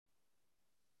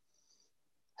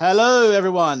Hello,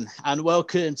 everyone, and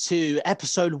welcome to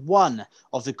episode 1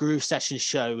 of the Groove Session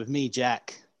Show with me,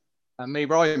 Jack. And me,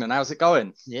 Roman. How's it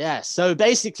going? Yeah, so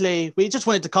basically, we just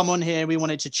wanted to come on here. We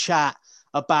wanted to chat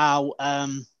about,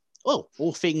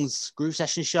 all things Groove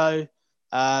Session Show.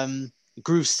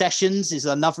 Groove Sessions is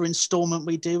another installment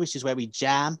we do, which is where we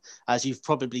jam, as you've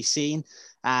probably seen.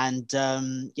 And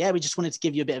we just wanted to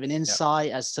give you a bit of an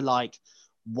insight as to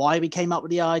why we came up with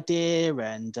the idea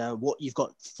and what you've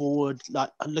got forward,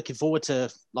 looking forward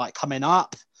to coming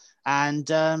up. And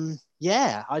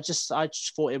I just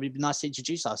thought it would be nice to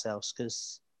introduce ourselves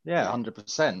because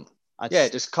 100%.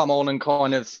 Just come on and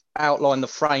kind of outline the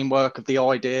framework of the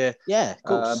idea. Yeah, of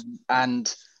course.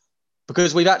 And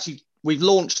because we've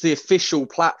launched the official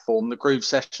platform, the Groove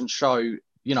Session Show,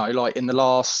 in the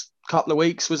last couple of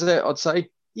weeks, was it? I'd say.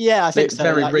 Yeah, I think so.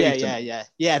 Very recent.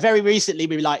 Yeah. Very recently,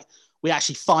 we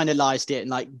actually finalized it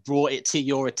and brought it to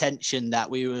your attention that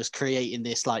we was creating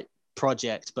this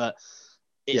project. But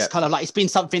it's kind of it's been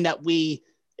something that me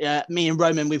and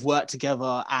Roman, we've worked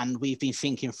together and we've been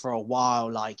thinking for a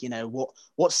while,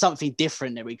 what's something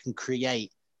different that we can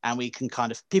create and we can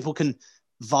people can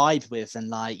vibe with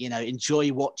and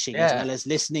enjoy watching as well as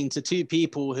listening to two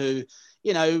people who,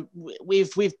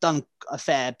 we've done a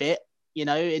fair bit, in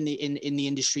the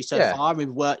industry so far. We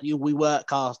work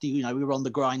hard, we were on the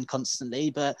grind constantly,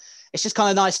 but it's just kind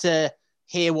of nice to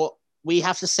hear what we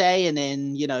have to say and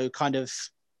then, kind of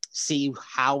see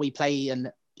how we play and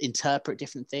interpret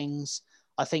different things.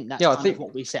 I think that's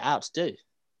what we set out to do.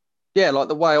 Yeah,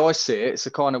 the way I see it, it's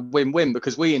a kind of win-win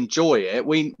because we enjoy it.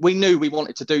 We knew we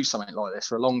wanted to do something like this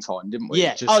for a long time, didn't we?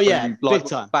 Yeah. Big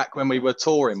time. Back when we were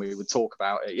touring, we would talk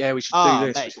about it. Yeah, we should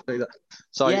do this, we should do that.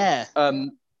 So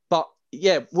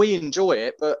we enjoy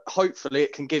it, but hopefully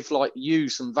it can give you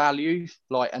some value,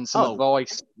 and some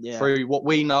advice through what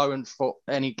we know and for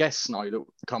any guests know that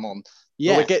come on.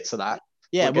 Yeah, we'll get to that.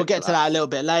 Yeah, we'll get to that a little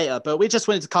bit later, but we just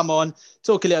wanted to come on,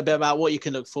 talk a little bit about what you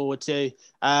can look forward to.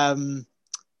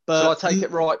 But shall I take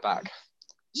it right back?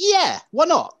 Yeah, why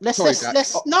not? Let's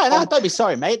no, don't be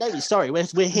sorry, mate. Don't be sorry.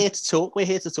 We're here to talk. We're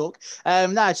here to talk.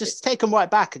 Just take them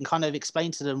right back and kind of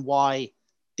explain to them why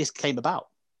this came about.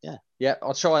 Yeah,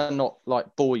 I'll try and not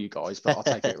bore you guys, but I'll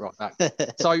take it right back.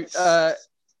 So,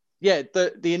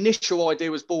 the initial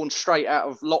idea was born straight out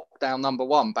of lockdown number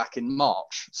 1 back in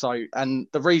March. So, and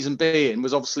the reason being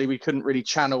was obviously we couldn't really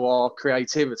channel our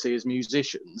creativity as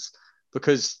musicians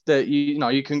because you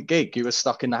couldn't gig, you were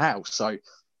stuck in the house. So,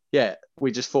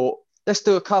 we just thought, let's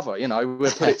do a cover,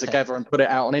 we'll put it together and put it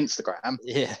out on Instagram.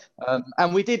 Yeah.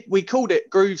 And we called it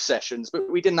Groove Sessions, but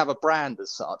we didn't have a brand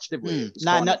as such, did we?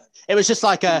 It was just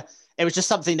it was just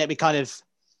something that we kind of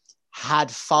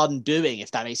had fun doing, if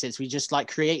that makes sense. We just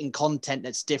creating content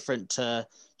that's different to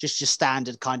just your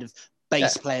standard kind of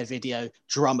bass player video,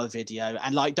 drummer video.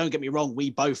 And don't get me wrong, we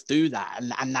both do that.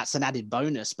 And that's an added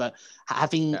bonus. But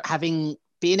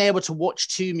being able to watch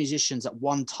two musicians at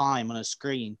one time on a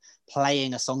screen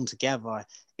playing a song together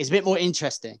is a bit more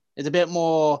interesting. It's a bit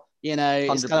more,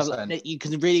 it's kind of you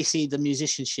can really see the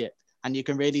musicianship. And you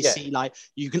can really see,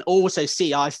 you can also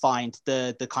see, I find,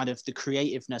 the kind of the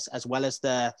creativeness as well as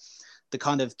the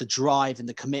kind of the drive and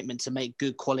the commitment to make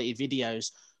good quality videos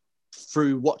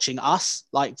through watching us,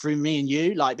 through me and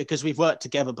you, because we've worked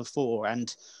together before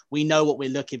and we know what we're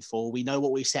looking for. We know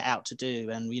what we set out to do.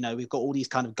 And, we've got all these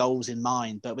kind of goals in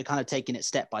mind, but we're kind of taking it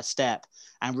step by step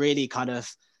and really kind of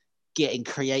getting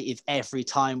creative every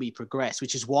time we progress,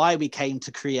 which is why we came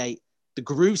to create the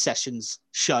Groove Sessions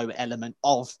show element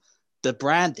of the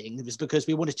branding. It was because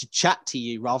we wanted to chat to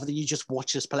you rather than you just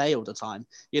watch us play all the time.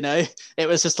 It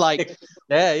was just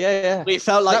we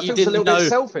felt like you didn't a little know. Bit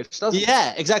selfish, doesn't it?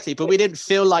 Yeah, exactly. But we didn't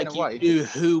feel like you knew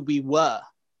who we were.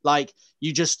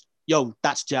 You just,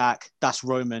 that's Jack, that's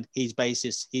Roman, he's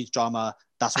bassist, he's drummer,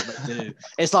 that's what they do.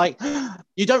 It's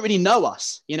you don't really know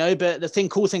us, but the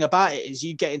cool thing about it is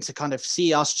you getting to kind of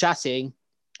see us chatting.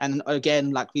 And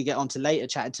again, we get on to later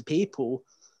chatting to people,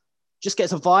 just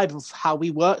gets a vibe of how we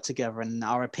work together and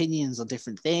our opinions on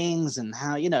different things and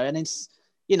how, and it's,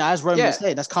 as Roman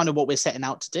said, that's kind of what we're setting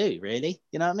out to do, really.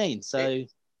 You know what I mean? So it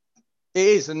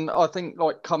is. And I think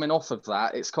coming off of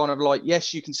that, it's kind of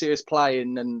yes, you can see us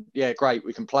playing and great,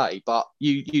 we can play, but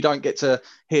you don't get to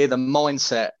hear the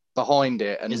mindset behind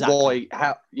it and why,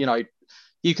 how,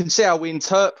 you can see how we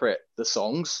interpret the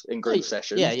songs in Groove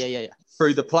Sessions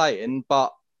through the playing,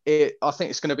 but I think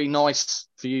it's going to be nice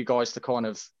for you guys to kind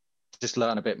of just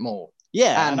learn a bit more.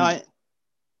 Yeah, and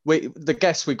the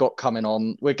guests we got coming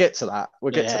on, we'll get to that.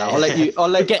 We'll get to that. I'll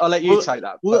let you take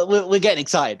that. We're getting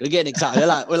excited.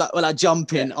 We're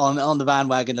jumping on the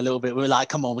bandwagon a little bit. We're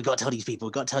come on, we've got to tell these people.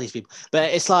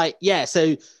 But it's so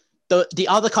the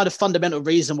other kind of fundamental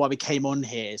reason why we came on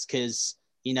here is because,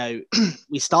 you know,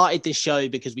 we started this show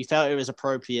because we felt it was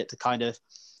appropriate to kind of,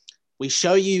 we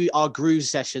show you our groove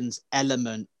sessions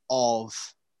element of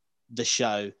the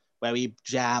show where we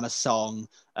jam a song.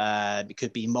 It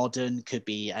could be modern, could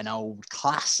be an old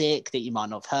classic that you might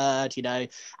not have heard, you know,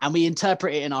 and we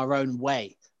interpret it in our own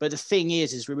way. But the thing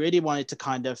is we really wanted to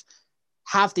kind of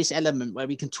have this element where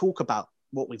we can talk about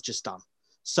what we've just done.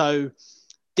 So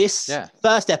this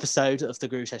first episode of the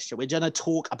Groove Session, we're going to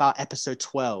talk about episode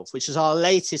 12, which is our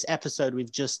latest episode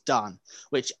we've just done,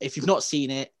 which if you've not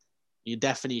seen it, you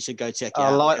definitely should go check it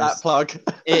out. I like that plug.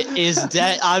 It is,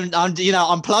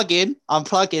 I'm plugging,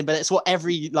 but it's what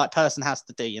every like person has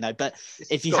to do, you know. But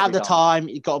if you have the time,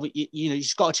 you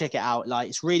just got to check it out. Like,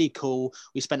 it's really cool.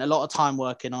 We spent a lot of time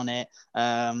working on it.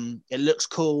 It looks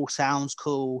cool, sounds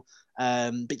cool.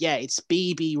 But yeah, it's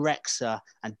Bebe Rexha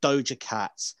and Doja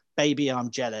Cat's Baby I'm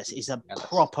Jealous. Is a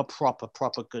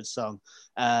proper good song.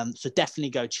 So definitely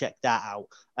go check that out.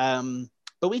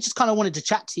 But we just kind of wanted to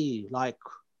chat to you like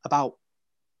about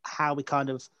how we kind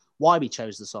of, why we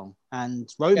chose the song.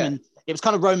 And Roman, it was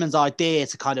kind of Roman's idea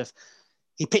to kind of,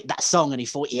 he picked that song and he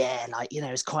thought, like, you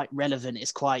know, it's quite relevant.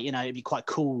 It's quite, you know, it'd be quite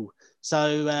cool.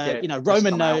 So, you know,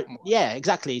 Roman knows,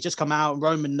 exactly. Just come out and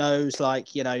Roman knows,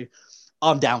 like, you know,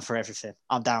 I'm down for everything.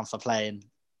 I'm down for playing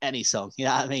any song. You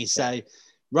know what I mean? So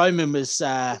Roman was,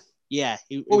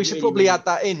 we should probably add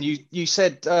that in. You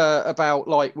said about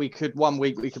like one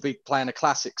week we could be playing a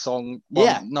classic song.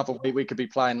 Another week we could be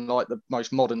playing like the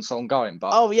most modern song going.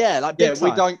 But we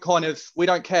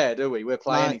don't care, do we? We'll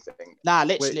play anything. Nah,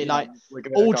 literally,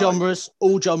 all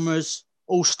genres,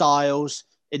 all styles,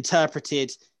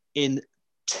 interpreted in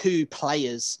two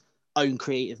players' own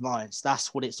creative minds.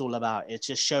 That's what it's all about. It's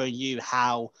just showing you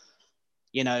how,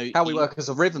 you know, how we work as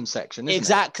a rhythm section.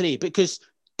 Exactly, because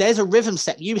there's a rhythm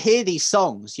section. You hear these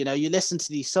songs, you know, you listen to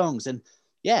these songs, and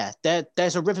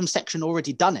there's a rhythm section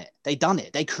already done it.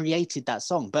 They created that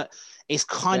song. But it's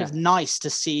kind of nice to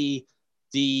see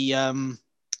the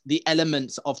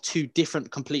elements of two different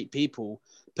complete people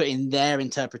putting their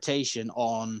interpretation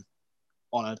on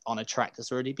a track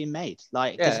that's already been made.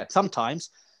 Like, 'cause sometimes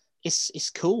it's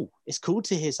cool. It's cool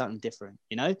to hear something different,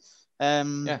 you know?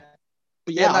 But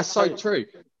that's so true.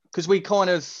 Because we kind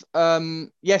of,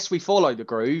 we follow the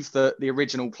groove that the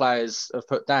original players have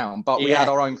put down, but we add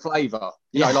our own flavour.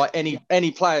 You know, like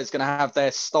any player's going to have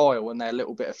their style and their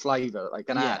little bit of flavour that they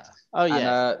can add.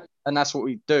 And that's what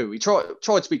we do. We try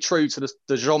to be true to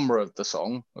the genre of the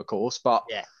song, of course, but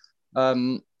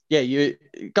you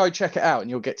go check it out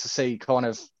and you'll get to see kind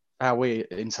of how we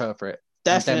interpret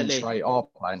and demonstrate our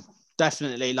playing.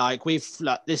 Definitely. Like, we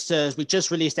just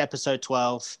released episode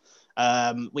 12.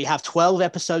 We have 12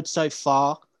 episodes so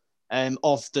far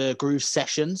of the Groove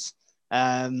Sessions.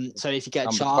 So if you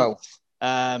get a chance,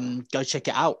 go check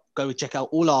it out. Go check out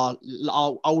all our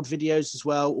old videos as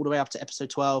well, all the way up to episode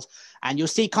 12. And you'll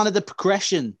see kind of the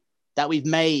progression that we've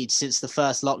made since the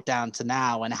first lockdown to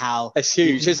now, and how it's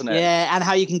huge, isn't it? Yeah, and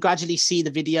how you can gradually see the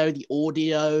video, the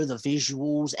audio, the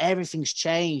visuals, everything's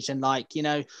changed. And like, you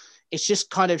know, it just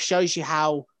kind of shows you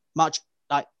how much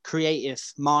like creative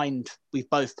mind we've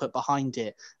both put behind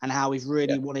it, and how we've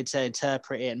really wanted to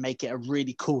interpret it and make it a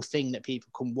really cool thing that people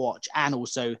can watch and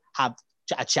also have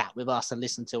a chat with us and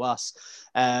listen to us.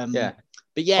 But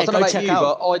go check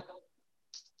out.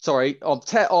 Sorry,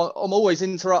 I'm always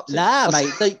interrupting. Nah,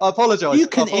 mate. I apologise. You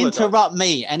can interrupt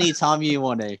me anytime you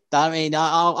want to. I mean,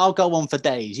 I'll go on for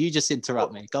days. You just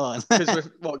interrupt me. Go on.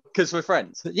 Because we're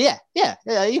friends. Yeah.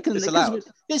 You can. It's allowed.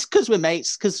 It's because we're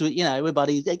mates. Because we're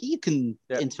buddies. You can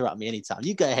interrupt me anytime.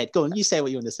 You go ahead. Go on. You say what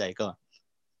you want to say. Go on.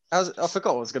 I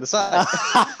forgot what I was going to say.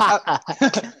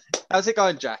 How's it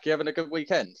going, Jack? You having a good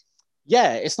weekend?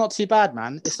 Yeah, it's not too bad,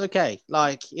 man. It's okay.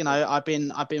 Like, you know, I've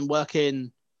been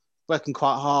working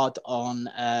quite hard on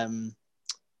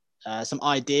some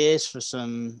ideas for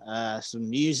some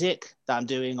music that I'm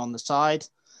doing on the side,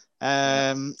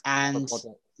 and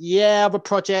other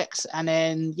projects, and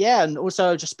then and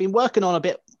also just been working on a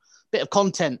bit of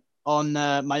content on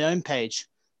my own page,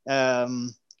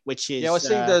 which is I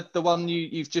see the one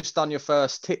you've just done your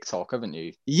first TikTok, haven't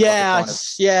you? I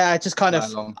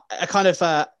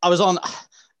was on,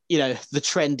 you know, the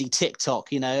trendy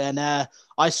TikTok, you know, and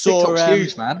I saw TikTok's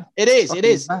huge, man. It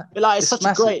is. But like, it's such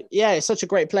massive. It's such a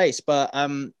great place. But I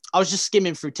was just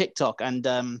skimming through TikTok,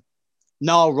 and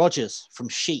Nile Rodgers from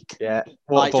Chic. Yeah,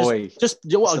 what a boy. Just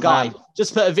what a guy. Man.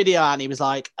 Just put a video out and he was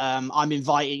like, I'm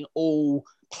inviting all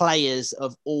players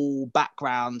of all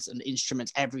backgrounds and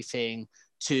instruments, everything,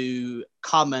 to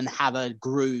come and have a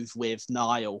groove with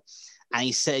Nile. And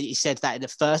he said that in the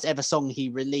first ever song he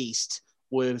released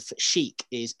with Chic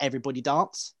is Everybody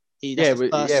Dance. That's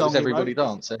it was song Everybody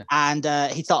Dance. Yeah. And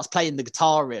he starts playing the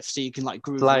guitar riff, so you can like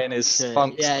groove playing his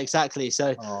funk. Yeah, exactly.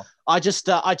 So I just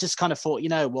kind of thought, you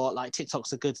know what, like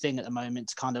TikTok's a good thing at the moment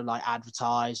to kind of like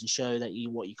advertise and show that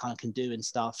what you kind of can do and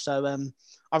stuff. So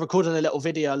I recorded a little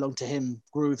video along to him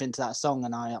groove into that song,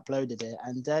 and I uploaded it.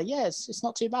 And it's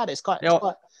not too bad. It's quite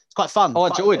fun. I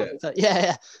enjoyed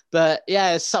it. But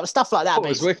stuff like that. It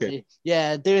was wicked.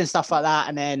 Yeah, doing stuff like that,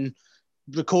 and then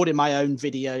recording my own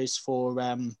videos for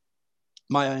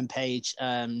my own page,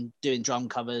 doing drum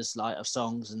covers like of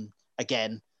songs, and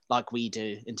again, like we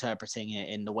do, interpreting it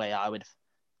in the way I would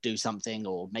do something,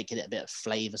 or making it a bit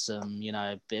flavoursome, you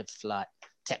know, a bit of like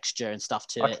texture and stuff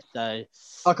to it. So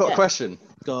I got a question.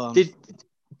 Go on.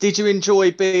 Did you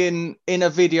enjoy being in a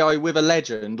video with a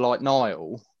legend like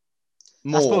Niall?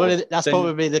 That's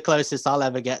probably the closest I'll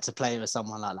ever get to playing with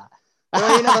someone like that.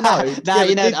 Well, you never know.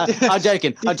 I'm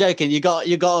joking. You got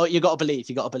to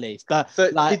believe. But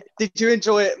like, did you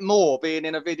enjoy it more being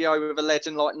in a video with a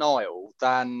legend like Niall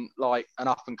than like an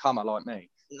up and comer like me?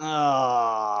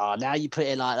 Oh, now you put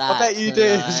it like that. I bet you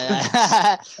did.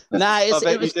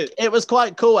 It was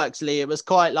quite cool actually. It was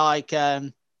quite like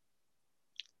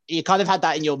you kind of had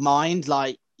that in your mind,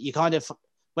 like you kind of,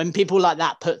 when people like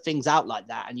that put things out like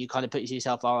that, and you kind of put to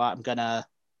yourself, all right, I'm gonna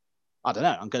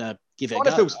give it a go.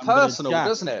 It feels personal,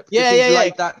 doesn't it? Because he's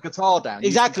laid that guitar down.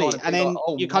 Exactly. And then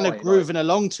you're kind of grooving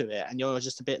along to it, and you're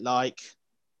just a bit like,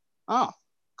 oh,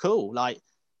 cool. Like,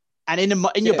 and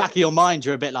in your back of your mind,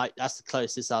 you're a bit like, that's the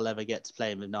closest I'll ever get to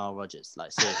playing with Nile Rodgers.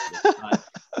 Like, seriously.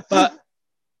 But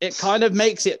it kind of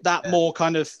makes it that more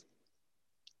kind of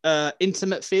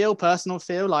intimate feel, personal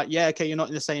feel. Like, yeah, okay, you're not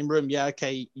in the same room. Yeah,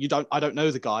 okay, I don't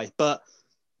know the guy, but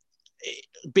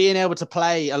being able to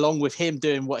play along with him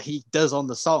doing what he does on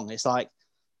the song, it's like,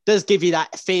 does give you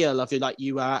that feel of like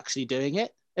you are actually doing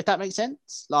it, if that makes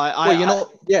sense. Like,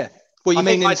 Well, you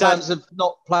mean in terms of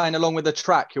not playing along with the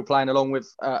track, you're playing along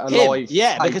with a live.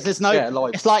 Yeah, because there's no.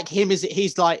 It's like him.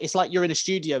 It's like you're in a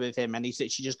studio with him, and he's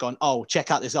literally just gone, oh, check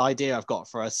out this idea I've got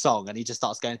for a song, and he just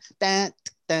starts going, da,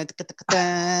 da, da, da,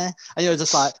 da, and you're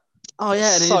just like, oh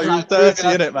yeah, and so like, dirty,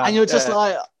 isn't it, man? And you're just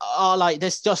like, oh, like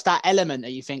there's just that element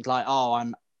that you think like, oh,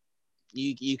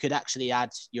 you could actually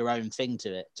add your own thing to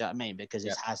it. Do you know what I mean? Because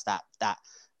it has that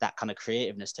kind of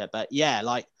creativeness to it. But yeah,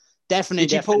 like. Definitely.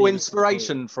 Did you pull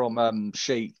inspiration from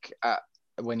Chic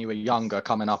when you were younger,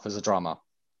 coming up as a drummer?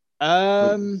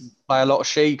 Play a lot of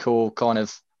Chic, or kind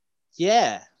of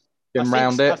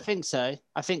around it? I think so.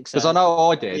 Because I know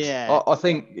I did. Yeah. I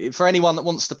think for anyone that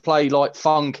wants to play like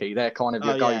funky, they're kind of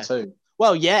your go-to.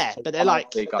 Well, yeah, but they're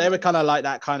like they were kind of like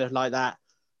that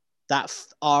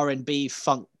R&B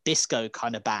funk disco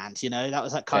kind of band, you know. That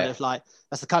was that kind of like,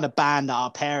 that's the kind of band that our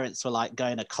parents were like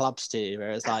going to clubs to, where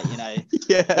it's like, you know,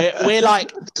 we're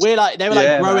like they were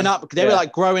like growing up, they were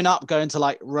like growing up going to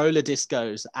like roller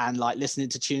discos and like listening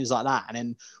to tunes like that, and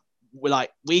then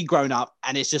we grown up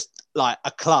and it's just like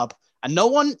a club, and no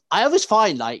one, I always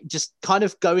find like, just kind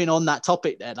of going on that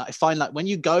topic there, like I find like when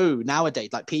you go nowadays,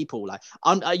 like people like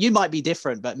you might be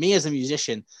different, but me as a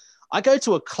musician, I go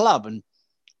to a club and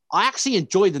I actually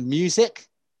enjoy the music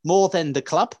more than the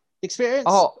club experience.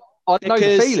 Oh, I know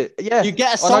you feel it. Yeah, you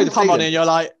get a song come on and you're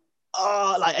like,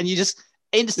 oh, like, and you just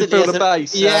instantly you feel the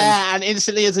bass. And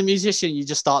instantly as a musician, you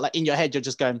just start like in your head, you're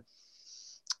just going,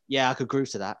 yeah, I could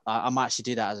groove to that. I might actually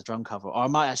do that as a drum cover, or I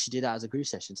might actually do that as a groove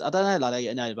sessions. I don't know, like,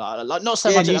 you know, but like not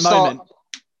so much at the moment.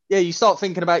 Yeah, you start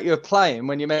thinking about your playing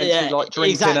when you're meant to be like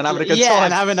drinking and having a good time.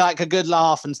 And having like a good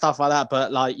laugh and stuff like that.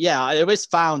 But like, yeah, I always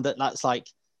found that that's like,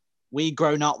 we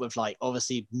grown up with like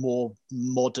obviously more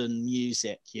modern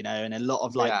music, you know, and a lot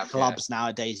of like clubs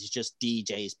nowadays is just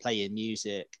DJs playing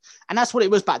music, and that's what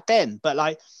it was back then. But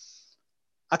like,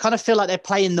 I kind of feel like they're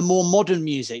playing the more modern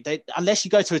music. They, unless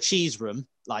you go to a cheese room,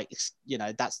 like, you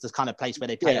know, that's the kind of place where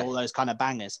they play all those kind of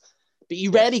bangers. But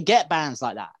you rarely get bands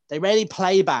like that. They rarely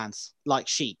play bands like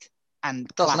Chic and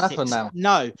doesn't classics. happen now.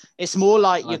 No, it's more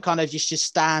like you're kind of just your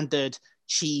standard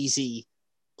cheesy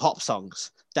pop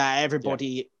songs that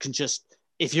everybody can just,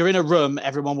 if you're in a room,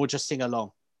 everyone will just sing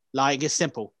along. Like, it's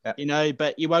simple, you know,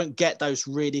 but you won't get those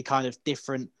really kind of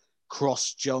different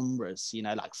cross genres, you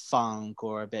know, like funk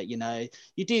or a bit, you know,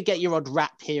 you do get your odd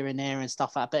rap here and there and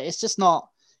stuff like that, but it's just not,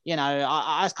 you know,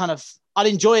 I'd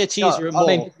enjoy a cheese room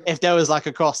more if there was like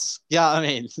a cross. Yeah, you know what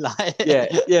I mean, like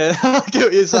I get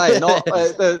what you're saying.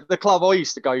 The club I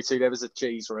used to go to, there was a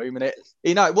cheese room, and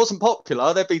it wasn't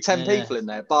popular. There'd be 10 people in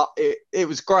there, but it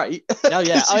was great. It's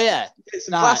a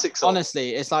classic song.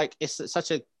 Honestly, it's like, it's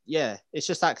such a it's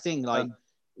just that thing, like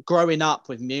growing up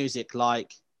with music,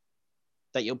 like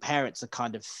that your parents are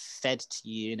kind of fed to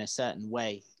you in a certain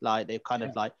way. Like they've kind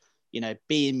of like, you know,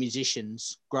 being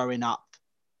musicians growing up.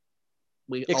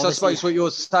 Because I suppose what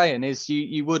you're saying is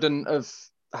you wouldn't have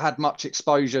had much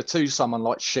exposure to someone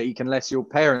like Chic unless your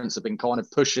parents have been kind of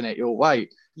pushing it your way.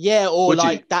 Yeah, or Would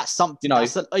like you? that's something, You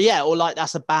know, or like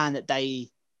that's a band that they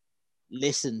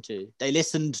listened to.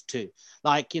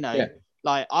 Like, you know,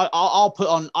 like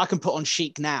I can put on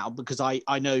Chic now because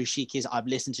I know Chic is, I've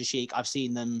listened to Chic, I've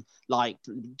seen them like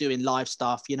doing live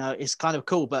stuff, you know, it's kind of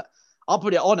cool. But I'll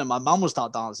put it on and my mum will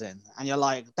start dancing, and you're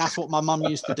like, that's what my mum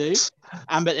used to do.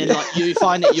 And but then like you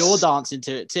find that you're dancing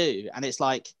to it too, and it's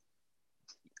like,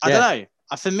 I don't know.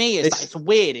 For me, it's like, it's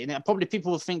weird, and probably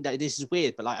people will think that this is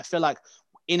weird, but like I feel like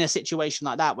in a situation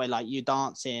like that where like you're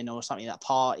dancing or something, that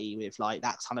party with like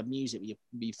that kind of music with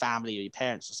your family or your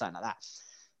parents or something like that,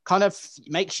 kind of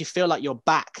makes you feel like you're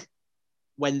back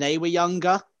when they were young,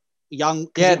 because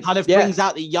it kind of brings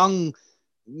out the young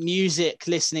music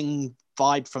listening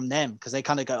vibe from them, because they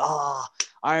kind of go, oh,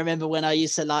 I remember when I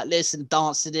used to like listen,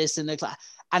 dance to this, and like,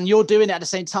 and you're doing it at the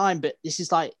same time, but this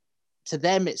is like, to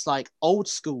them it's like old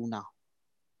school now,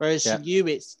 whereas to you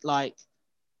it's like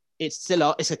it's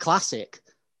still it's a classic,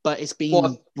 but it's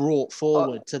been brought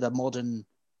forward to the modern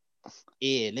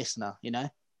ear listener, you know.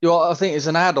 I think as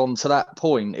an add-on to that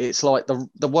point, it's like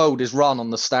the world is run on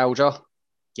nostalgia.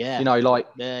 Yeah. You know, like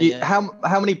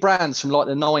how many brands from like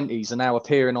the 90s are now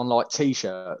appearing on like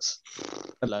t-shirts,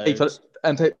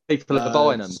 and people are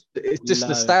buying them. It's just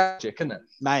nostalgic, isn't it?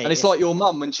 Mate, and it's like your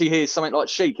mum, when she hears something like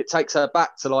Chic, it takes her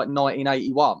back to like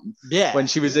 1981 when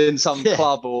she was in some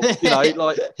club, or you know,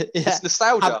 like it's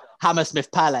nostalgia.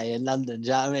 Hammersmith Palais in London, do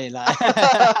you know what I mean? Like, do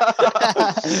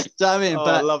you know what I mean?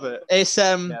 But I love it. It's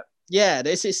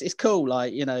it's cool.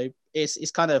 Like, you know,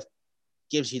 it's kind of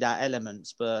gives you that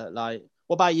element. But like,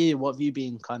 what about you? What have you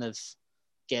been kind of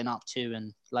getting up to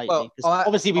and lately? Because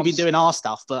obviously we've been doing our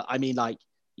stuff, but I mean, like,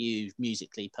 you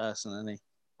musically, personally.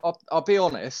 I'll be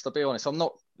honest. I'm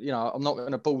not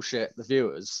going to bullshit the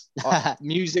viewers.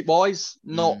 Music wise,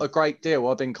 not a great deal.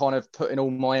 I've been kind of putting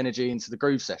all my energy into the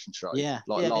groove session show.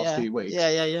 Last few weeks.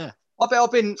 Yeah.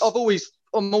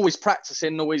 I'm always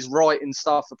practicing, always writing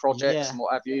stuff for projects and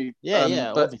what have you.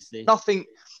 But obviously.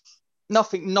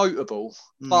 Nothing notable.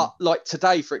 But like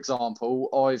today, for example,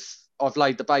 I've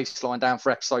laid the bass line down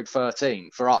for episode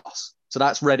 13 for us. So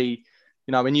that's ready.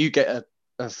 You know, when you get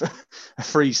a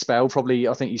free spell, probably,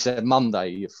 I think you said Monday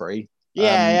you're free.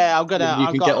 I've got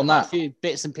get on that. A few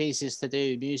bits and pieces to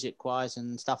do music wise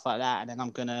and stuff like that, and then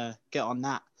I'm gonna get on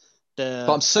that. But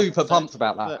I'm super pumped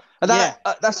about that.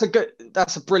 That's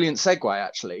a brilliant segue,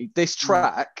 actually. This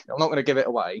track, I'm not going to give it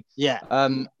away.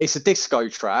 It's a disco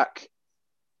track,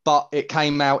 but it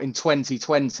came out in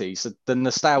 2020, so the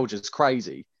nostalgia's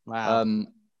crazy. Wow.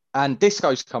 And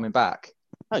disco's coming back.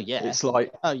 Oh yeah. It's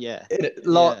like,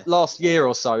 last year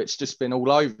or so, it's just been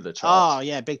all over the charts. Oh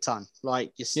yeah, big time.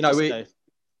 Like, you know,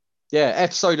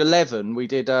 episode 11 we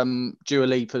did Dua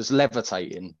Lipa's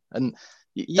Levitating, and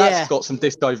that's got some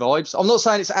disco vibes. I'm not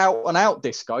saying it's out and out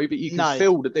disco, but you can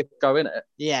feel the disco in it.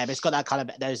 Yeah, but it's got that kind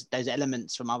of those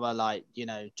elements from other, like, you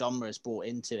know, genres brought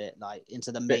into it, like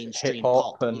into the mainstream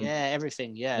hip-hop pop.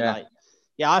 Everything. Like,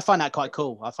 I find that quite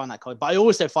cool. But I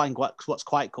also find what's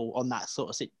quite cool on that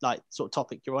sort of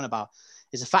topic you're on about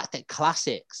is the fact that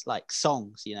classics, like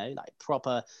songs, you know, like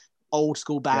proper old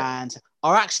school bands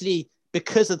are actually,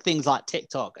 because of things like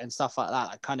TikTok and stuff like that,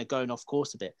 like kind of going off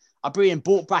course a bit, are being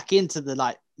brought back into the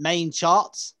like main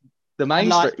charts. The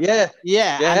mainstream,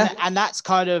 and that's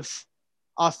kind of,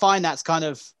 I find that's kind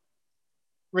of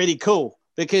really cool,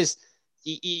 because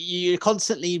you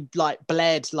constantly like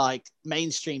bled like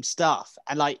mainstream stuff,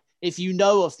 and like if you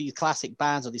know of these classic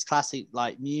bands or these classic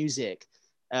like music,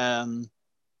 and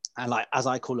like, as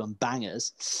I call them,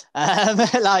 bangers,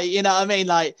 like, you know what I mean,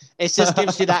 like it just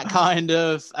gives you that kind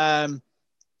of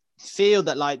feel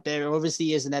that like there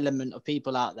obviously is an element of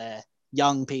people out there,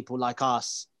 young people like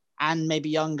us, and maybe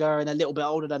younger and a little bit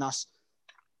older than us,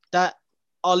 that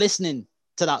are listening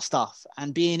to that stuff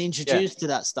and being introduced to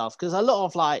that stuff. Because a lot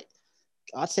of, like,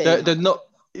 I'd say they're not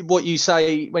what you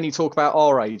say when you talk about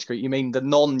our age group. You mean the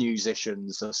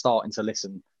non-musicians are starting to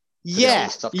listen to the older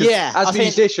stuff? As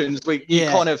musicians,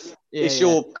 it's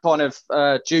your kind of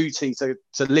duty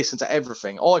to listen to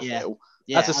everything. I feel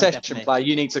as a session player,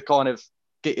 you need to kind of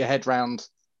get your head round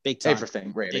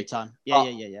everything, really. Big time. Yeah.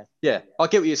 I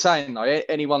get what you're saying, though.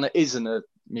 Anyone that isn't a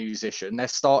musician, they're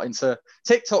starting to,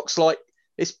 TikTok's like,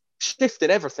 it's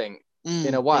shifted everything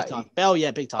in a way.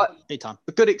 Big time.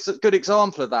 A good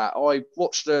example of that, I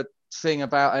watched a thing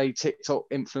about a TikTok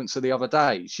influencer the other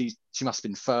day. She must have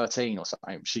been 13 or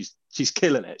something. She's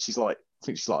killing it. She's like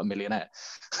think she's like a millionaire.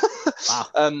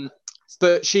 Wow.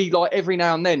 But she like every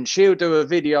now and then she'll do a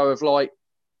video of like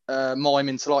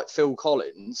miming to like Phil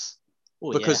Collins.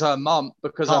 Oh, Because her mum's be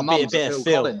a a bit of Phil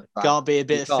Phil. Collins fan. Can't be a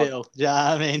bit of Phil. Yeah,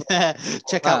 I mean,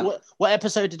 check out what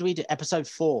episode did we do? Episode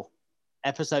 4.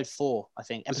 Episode 4, I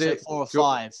think. Episode 4 or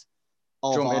 5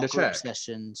 of our group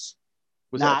sessions.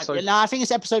 No, I think it's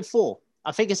episode 4.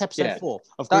 I think it's episode 4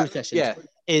 of group sessions. Yeah.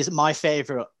 Is my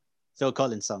favorite Phil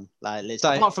Collins song. Like,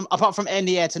 apart from In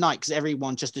the Air Tonight, because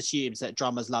everyone just assumes that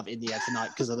drummers love In the Air Tonight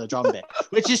because of the drum bit,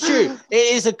 which is true.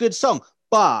 It is a good song,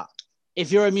 but if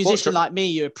you're a musician like me,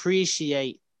 you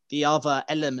appreciate the other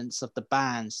elements of the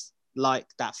bands like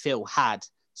that Phil had.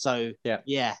 So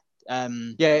yeah.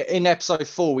 In episode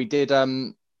 4 we did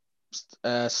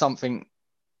Something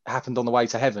Happened on the Way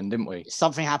to Heaven, didn't we?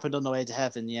 Something Happened on the Way to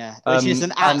Heaven, yeah. Which is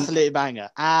an absolute banger.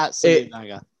 Absolute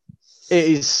banger. It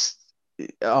is.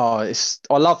 I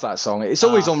love that song. It's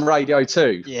always on Radio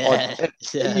 2. Yeah.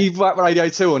 You've got Radio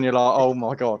 2 and you're like, oh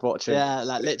my God, watch it. Yeah,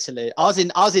 like literally. I was in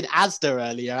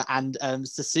Asda earlier, and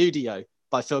Studio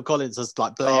by Phil Collins was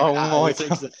like blaring out.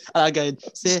 And I go,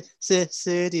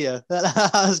 Studio.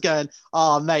 I was going,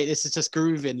 oh mate, this is just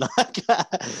grooving. Like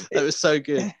it was so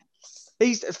good.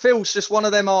 Phil's just one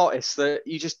of them artists that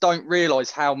you just don't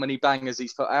realise how many bangers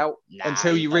he's put out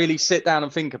until you really sit down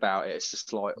and think about it. It's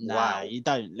just like, wow. You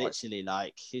don't literally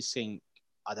like his thing.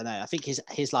 I don't know. I think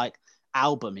his like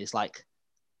album is like,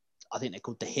 I think they're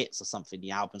called The Hits or something.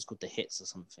 The album's called The Hits or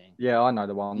something. Yeah, I know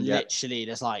the one. Literally,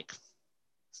 there's like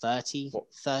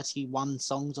 31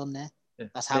 songs on there. Yeah.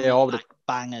 That's how many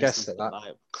bangers.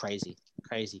 Like, crazy.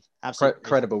 Absolutely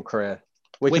incredible career.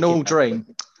 We can all dream.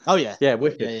 Oh yeah,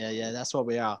 wicked. Yeah. That's what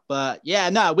we are. But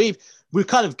yeah, no, we're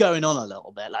kind of going on a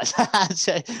little bit like that.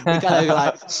 So we kind of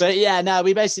like, but yeah, no,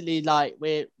 we basically like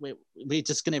we're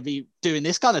just going to be doing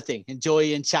this kind of thing,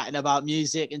 enjoying chatting about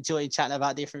music, enjoying chatting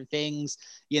about different things.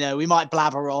 You know, we might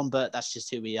blabber on, but that's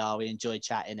just who we are. We enjoy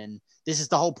chatting, and this is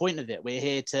the whole point of it. We're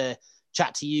here to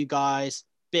chat to you guys,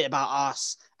 bit about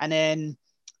us, and then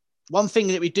one thing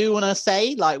that we do want to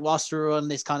say, like whilst we're on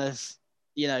this kind of,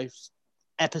 you know,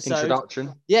 episode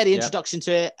introduction, the introduction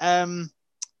to it,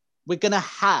 we're gonna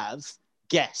have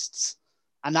guests,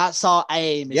 and that's our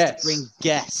aim, is to bring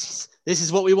guests. This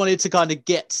is what we wanted to kind of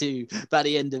get to by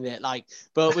the end of it, like,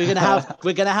 but we're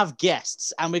gonna have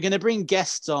guests, and we're gonna bring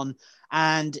guests on,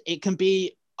 and it can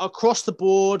be across the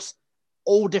board,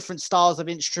 all different styles of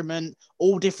instrument,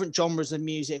 all different genres of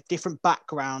music, different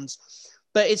backgrounds,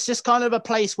 but it's just kind of a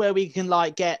place where we can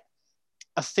like get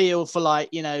a feel for, like,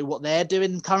 you know, what they're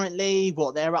doing currently,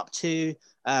 what they're up to,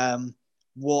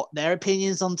 what their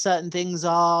opinions on certain things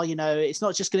are. You know, it's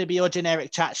not just going to be your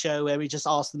generic chat show where we just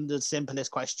ask them the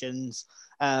simplest questions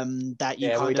that you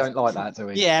we don't like that, do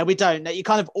we? Yeah, we don't. That you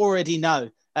kind of already know.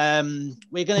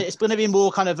 It's going to be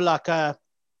more kind of like an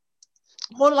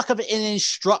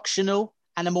instructional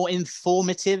and a more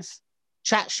informative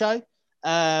chat show.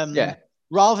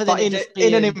 Rather than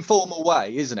in an informal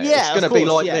way, isn't it? Yeah, it's going to be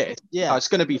like this. Yeah, it's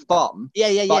going to be fun. Yeah.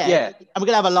 And we're going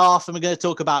to have a laugh, and we're going to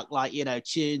talk about, like, you know,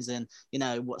 tunes and, you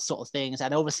know, what sort of things.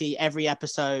 And obviously every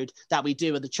episode that we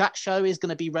do of the chat show is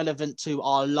going to be relevant to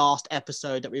our last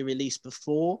episode that we released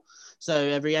before. So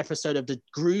every episode of the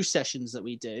Groove sessions that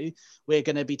we do, we're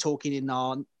going to be talking in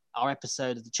our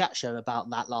episode of the chat show about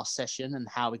that last session and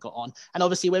how we got on. And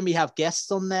obviously when we have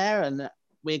guests on there, and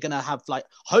we're going to have, like,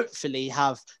 hopefully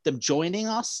have them joining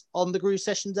us on the Groove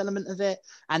sessions element of it.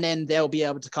 And then they'll be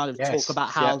able to kind of talk about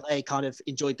how they kind of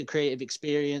enjoyed the creative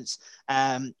experience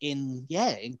in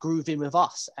grooving with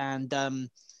us. And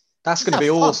that's going to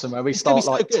be awesome when we start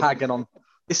like tagging on.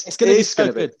 It's going to be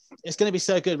so good. It's going to be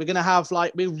so good. We're going to have,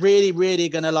 like, we're really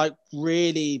going to, like,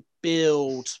 really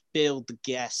build the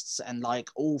guests, and, like,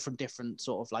 all from different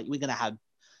sort of, like, we're going to have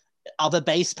other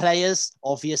bass players,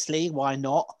 obviously. Why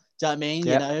not? Do you know what I mean?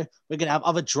 You know, we're gonna have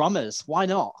other drummers. Why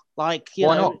not? Like,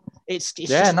 why not? It's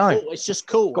just cool. It's just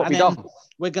cool. And then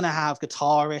we're gonna have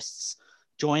guitarists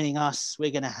joining us.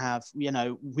 We're gonna have, you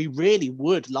know, we really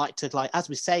would like to, like, as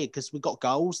we say, because we've got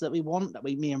goals that we want, that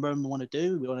me and Roman want to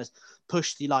do. We want to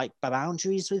push the, like,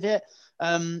 boundaries with it.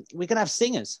 We're gonna have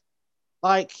singers.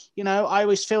 Like, you know, I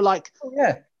always feel like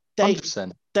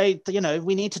 100%. They, you know,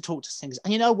 we need to talk to singers.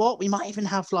 And you know what? We might even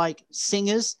have, like,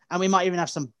 singers, and we might even have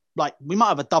some, like, we might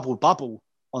have a double bubble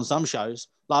on some shows.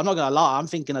 Like, I'm not gonna lie, I'm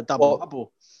thinking a double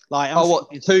bubble. Like,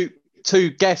 two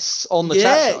guests on the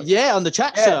chat show? Yeah, on the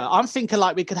chat show. I'm thinking,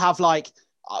 like, we could have, like,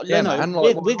 we're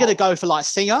gonna go for, like,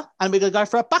 singer, and we're gonna go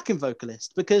for a backing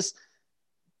vocalist, because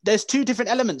there's two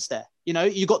different elements there. You know,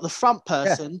 you got the front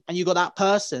person, and you got that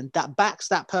person that backs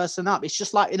that person up. It's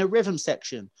just like in a rhythm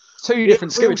section. Two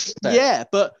different skills. Yeah,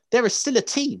 but there is still a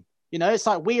team. You know, it's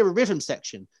like we're a rhythm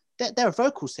section. They're a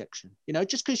vocal section. You know,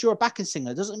 just because you're a backing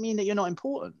singer doesn't mean that you're not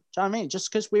important. Do you know what I mean?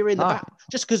 Just because we're in the back,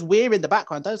 just because we're in the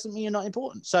background doesn't mean you're not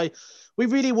important. So we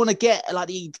really want to get like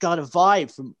the kind of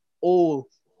vibe from all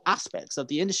aspects of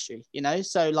the industry, you know?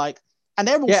 So like, and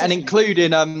they're all and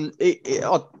including I don't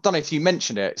know if you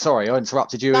mentioned it. Sorry, I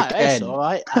interrupted you again. It's all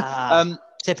right.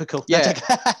 Typical. Yeah.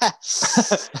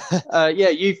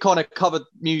 You've kind of covered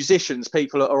musicians,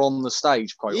 people that are on the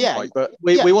stage, quote unquote. But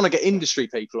we want to get industry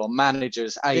people on,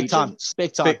 managers, agents,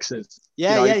 big time. fixers,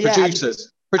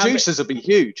 producers. Producers would be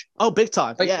huge. Oh, big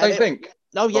time. I think.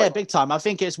 Oh yeah, big time. I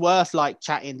think it's worth like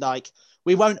chatting. Like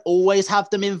we won't always have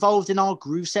them involved in our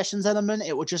groove sessions element.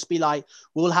 It will just be like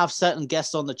we'll have certain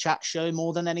guests on the chat show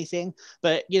more than anything.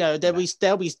 But you know, there'll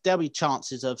be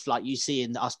chances of like you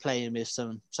seeing us playing with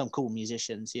some cool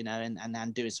musicians, you know,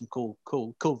 and doing some cool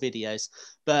videos.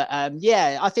 But I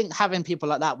think having people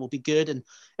like that will be good, and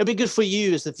it'll be good for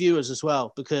you as the viewers as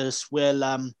well, because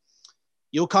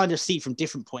you'll kind of see from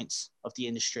different points of the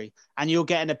industry, and you'll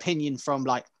get an opinion from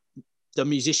like the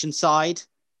musician side.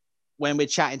 When we're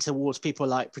chatting towards people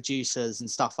like producers and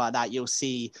stuff like that, you'll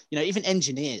see, you know, even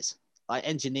engineers, like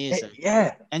engineers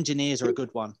are a good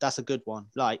one. That's a good one.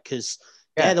 Like, cause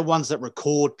they're the ones that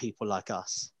record people like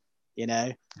us, you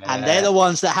know, and they're the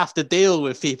ones that have to deal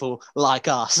with people like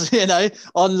us, you know,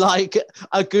 on like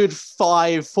a good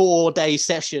 4-day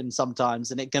session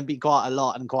sometimes. And it can be quite a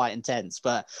lot and quite intense,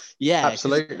 but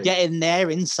absolutely getting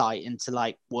their insight into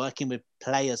like working with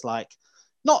players, like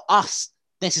not us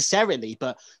necessarily,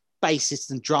 but bassists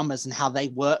and drummers and how they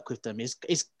work with them is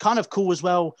kind of cool as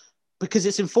well, because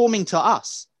it's informing to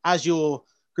us as your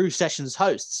groove sessions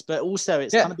hosts, but also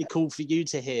it's going to be cool for you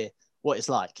to hear what it's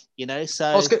like, you know. So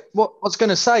I was going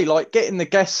to say, like, getting the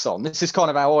guests on, this is kind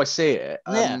of how I see it.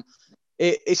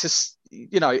 It's a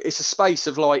space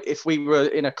of like, if we were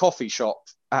in a coffee shop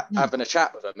having a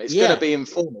chat with them, it's going to be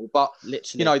informal, but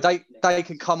literally, you know, they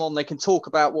can come on, they can talk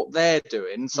about what they're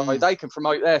doing, so they can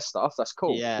promote their stuff. That's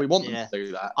cool. We want them to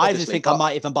do that. I even think I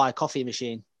might even buy a coffee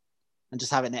machine and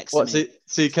just have it next to me.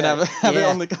 So you can have it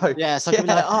on the go. Yeah, so I can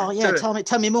be like, oh yeah,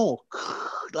 tell me more.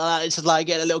 It's just like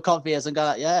getting a little coffee and go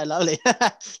like, yeah, lovely.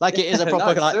 Like it is a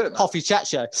proper coffee chat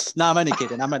show. No, I'm only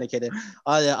kidding. I'll make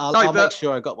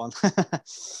sure I got one.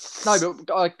 No,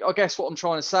 but I guess what I'm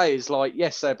trying to say is like,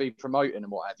 yes, they'll be promoting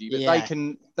and what have you,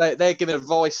 but they're giving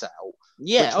advice out.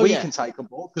 Which we can take on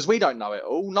board, because we don't know it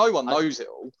all. No one knows it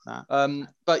all. No.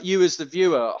 But you as the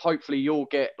viewer, hopefully you'll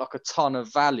get like a ton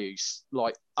of values,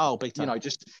 like, big time. You know,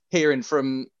 just hearing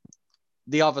from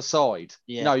the other side.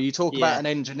 You know, you talk about an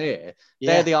engineer,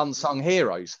 they're the unsung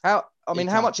heroes. How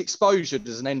much exposure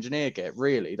does an engineer get,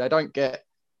 really? They don't get.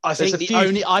 There's a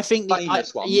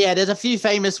few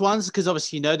famous ones, because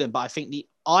obviously you know them, but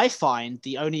I find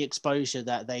the only exposure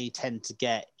that they tend to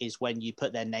get is when you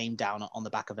put their name down on the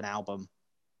back of an album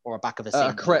or a back of a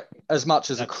single. As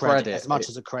much as a credit.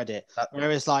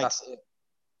 Whereas like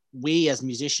we as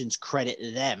musicians credit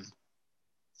them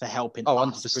for helping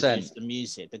us produce the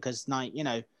music, because like, you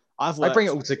know, they bring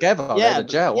it all together.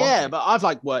 But I've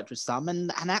like worked with some,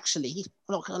 and actually,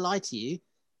 I'm not gonna lie to you,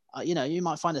 you know, you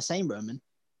might find the same, Roman.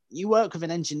 You work with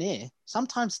an engineer,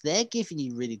 sometimes they're giving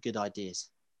you really good ideas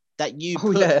that you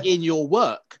put in your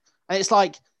work. And it's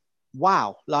like,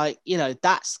 wow, like, you know,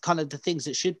 that's kind of the things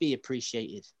that should be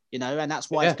appreciated, you know, and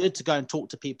that's why it's good to go and talk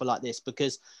to people like this,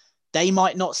 because they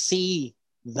might not see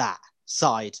that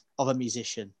side of a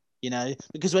musician, you know,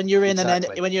 because when you're in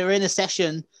when you're in a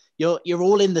session, you're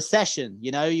all in the session,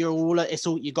 you know, you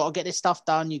got to get this stuff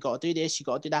done. You got to do this, you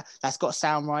got to do that. That's got to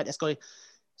sound right.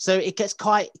 So it gets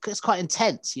quite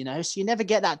intense, you know. So you never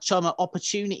get that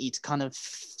opportunity to kind of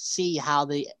see how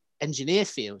the engineer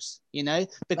feels, you know,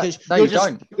 because you're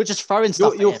just throwing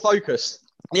stuff. You're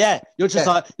focused. Yeah, you're just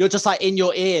like in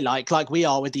your ear, like we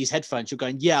are with these headphones. You're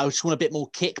going, I just want a bit more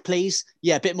kick, please.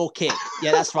 Yeah, a bit more kick.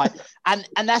 Yeah, that's right. And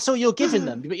that's all you're giving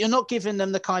them, but you're not giving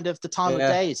them the kind of the time of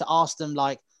day to ask them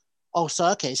like, oh,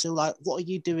 so like, what are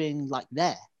you doing like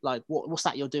there? Like, what's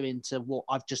that you're doing to what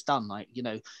I've just done? Like, you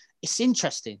know. It's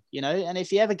interesting, you know, and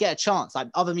if you ever get a chance, like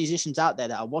other musicians out there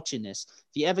that are watching this,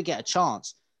 if you ever get a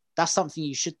chance, that's something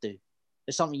you should do.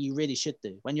 It's something you really should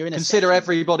do when you're in consider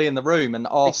everybody in the room and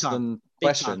ask them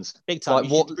questions. Big time. Like,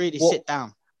 you really sit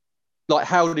down. Like,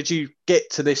 how did you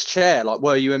get to this chair? Like,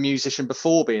 were you a musician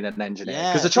before being an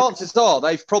engineer? Because the chances are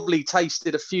they've probably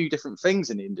tasted a few different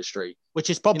things in the industry. Which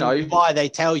is probably why they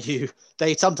tell you,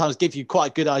 they sometimes give you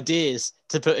quite good ideas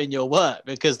to put in your work,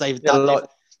 because they've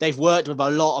worked with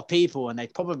a lot of people, and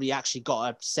they've probably actually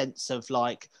got a sense of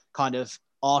like kind of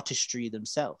artistry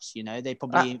themselves. You know, they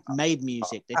probably made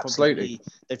music. Absolutely.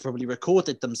 They've probably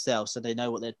recorded themselves, so they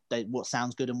know what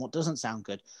sounds good and what doesn't sound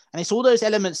good. And it's all those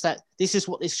elements that this is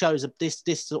what this shows.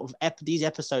 This sort of these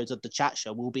episodes of the chat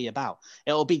show will be about.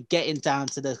 It will be getting down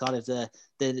to the kind of the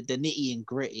nitty and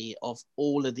gritty of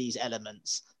all of these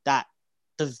elements that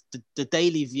the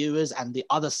daily viewers and the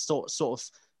other sort of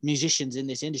musicians in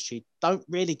this industry don't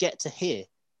really get to hear,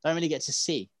 don't really get to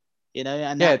see. You know,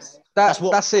 and that's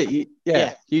it.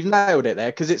 You've nailed it there,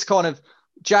 because it's kind of,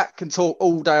 Jack can talk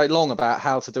all day long about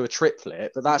how to do a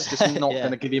triplet, but that's just not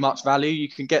going to give you much value. You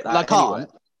can get that anywhere.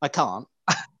 I can't.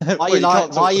 Why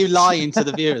are you lying to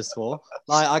the viewers for?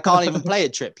 Like, I can't even play a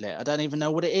triplet. I don't even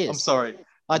know what it is. I'm sorry.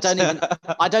 I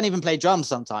don't even play drums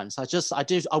sometimes. I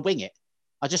wing it.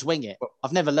 I just wing it.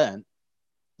 I've never learned.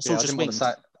 It's all just winged.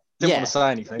 Didn't want to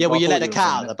say anything. Yeah, well, you let the cat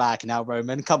out of the bag now,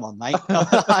 Roman. Come on, mate.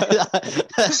 But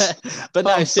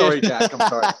no, I'm sorry, Jack. I'm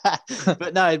sorry.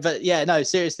 but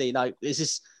seriously, like,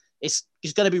 it's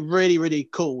going to be really, really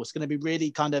cool. It's going to be really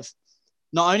kind of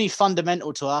not only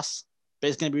fundamental to us, but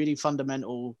it's going to be really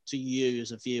fundamental to you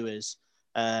as a viewers,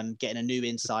 getting a new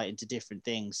insight into different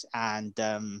things. And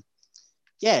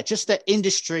just the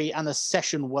industry and the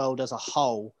session world as a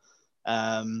whole.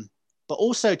 But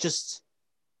also just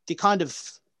the kind of,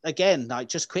 again, like,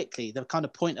 just quickly, the kind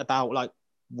of point about like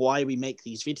why we make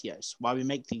these videos, why we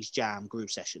make these jam groove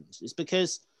sessions, is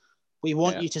because we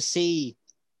want you to see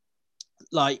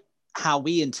like how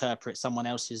we interpret someone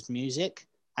else's music,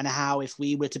 and how if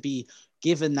we were to be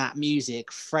given that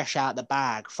music fresh out the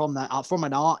bag from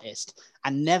an artist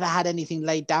and never had anything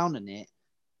laid down in it,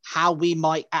 how we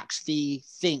might actually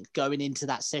think going into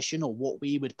that session, or what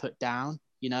we would put down.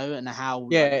 You know, and how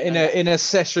in a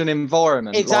session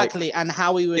environment, exactly, like, and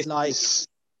how we would like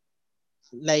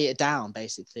lay it down,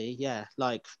 basically. Yeah,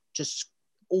 like just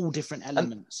all different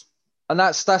elements. And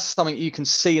that's something you can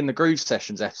see in the Groove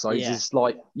Sessions episodes. Is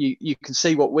like you can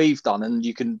see what we've done, and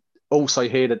you can also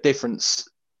hear the difference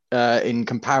in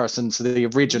comparison to the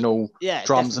original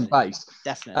drums and bass.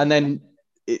 Definitely, and then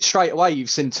straight away you've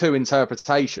seen two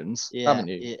interpretations, haven't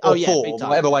you? Yeah. Or four,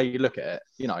 whatever way you look at it,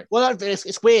 you know. Well,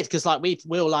 it's weird because like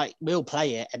we'll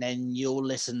play it, and then you'll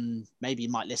listen. Maybe you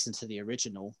might listen to the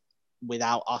original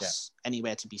without us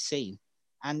anywhere to be seen,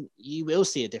 and you will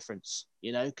see a difference,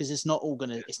 you know, because it's not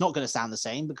gonna sound the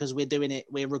same, because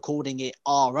we're recording it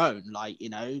our own, like, you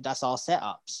know, that's our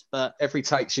setups. But every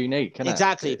take's unique, isn't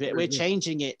exactly. It? But we're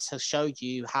changing it to show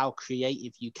you how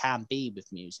creative you can be with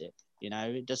music. You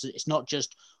know, it's not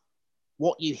just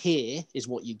what you hear is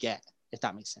what you get, if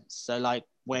that makes sense. So like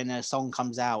when a song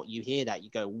comes out, you hear that, you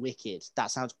go, wicked,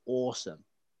 that sounds awesome.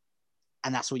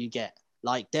 And that's what you get.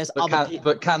 Like there's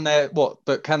can there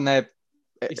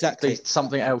exactly be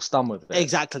something else done with it?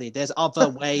 Exactly. There's other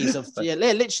ways of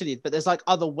literally, but there's like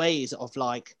other ways of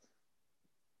like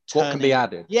what can be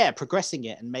added. Yeah, progressing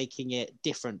it and making it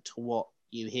different to what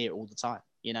you hear all the time,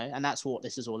 you know, and that's what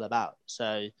this is all about.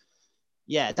 So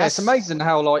it's amazing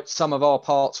how like some of our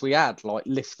parts we add like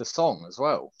lift the song as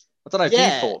well. I don't know if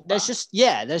you thought there's just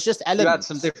elements. You add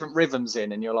some different rhythms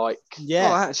in, and you're like,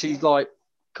 actually, like,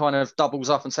 kind of doubles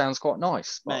up and sounds quite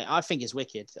nice. Mate, I think it's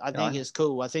wicked. I think it's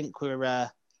cool. I think we're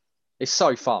it's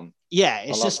so fun. Yeah,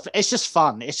 it's just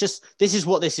fun. This is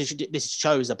what this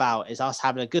show's about, is us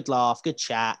having a good laugh, good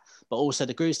chat, but also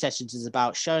the Groove Sessions is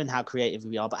about showing how creative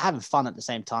we are, but having fun at the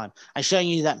same time, and showing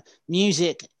you that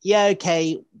music,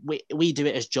 we do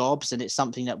it as jobs, and it's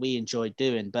something that we enjoy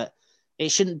doing, but it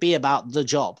shouldn't be about the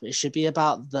job. It should be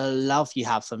about the love you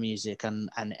have for music and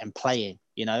playing,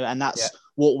 you know, and that's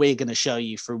what we're going to show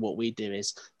you through what we do,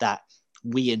 is that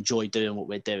we enjoy doing what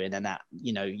we're doing, and that,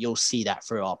 you know, you'll see that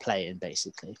through our playing,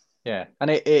 basically. Yeah, and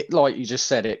it like you just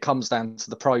said, it comes down to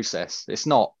the process. It's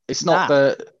not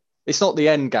the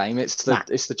end game. It's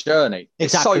the journey.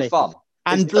 Exactly. It's so fun.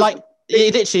 And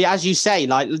literally, as you say,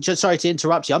 like, just sorry to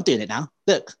interrupt you, I'm doing it now.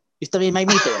 Look, you made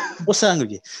me do it. What's wrong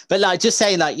with you? But like, just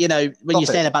saying, like, you know, when you're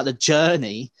saying about the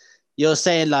journey, you're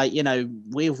saying, like, you know,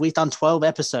 we've done 12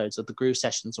 episodes of the Groove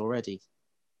Sessions already,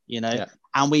 you know,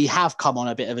 and we have come on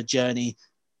a bit of a journey,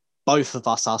 both of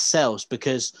us ourselves,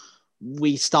 because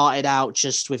we started out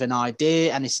just with an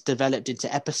idea, and it's developed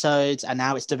into episodes, and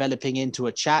now it's developing into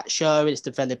a chat show. It's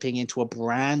developing into a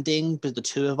branding with the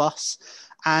two of us.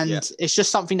 And it's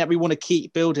just something that we want to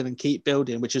keep building,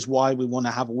 which is why we want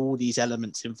to have all these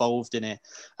elements involved in it,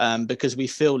 because we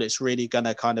feel it's really going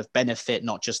to kind of benefit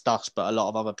not just us, but a lot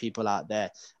of other people out there.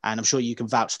 And I'm sure you can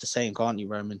vouch the same, can't you,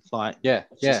 Roman? Like,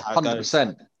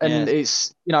 100%. And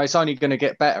it's, you know, it's only going to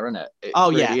get better, isn't it? It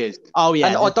really is. Oh yeah.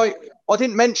 And I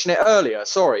didn't mention it earlier.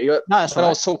 Sorry, No, that's when right. I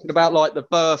was talking about like the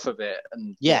birth of it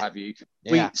and what have you.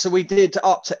 We did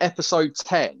up to episode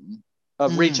 10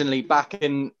 originally back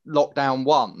in lockdown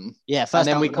 1. Yeah, first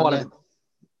and then time we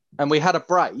and we had a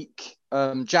break.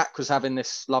 Jack was having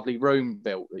this lovely room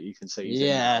built that you can see.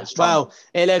 Yeah, well,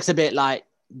 it looks a bit like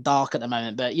dark at the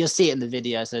moment, but you'll see it in the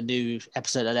video. So new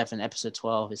episode 11, episode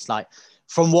 12. It's like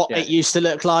from what it used to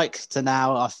look like to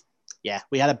now.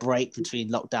 We had a break between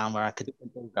lockdown where I could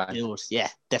build. Yeah,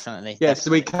 definitely. Yeah, definitely.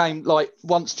 so we came like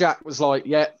once Jack was like,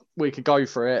 yeah, we could go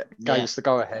for it, gave us the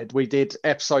go ahead. We did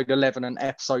episode 11 and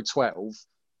episode 12,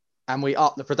 and we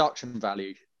upped the production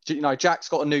value. You know, Jack's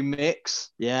got a new mix.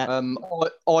 Yeah.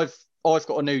 I've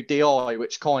got a new DI,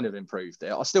 which kind of improved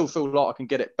it. I still feel like I can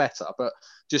get it better, but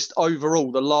just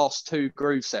overall, the last 2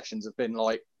 groove sessions have been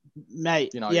like,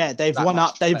 mate, they've won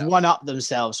up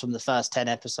themselves from the first 10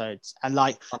 episodes. And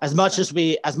like 100%. as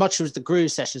much as the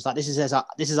groove sessions, like this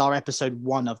is our episode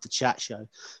 1 of the chat show,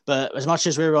 but as much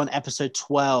as we were on episode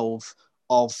 12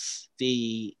 of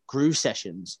the groove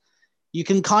sessions, you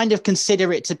can kind of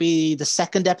consider it to be the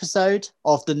second episode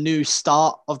of the new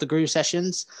start of the groove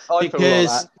sessions.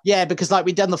 Because like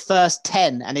we've done the first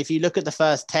 10. And if you look at the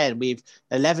first 10, we've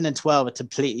 11 and 12 are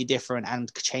completely different and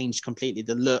changed completely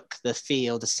the look, the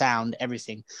feel, the sound,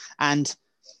 everything. And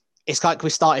it's like we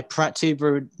started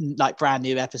 2 like brand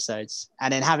new episodes.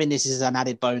 And then having this is an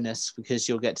added bonus because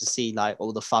you'll get to see like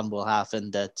all the fun we'll have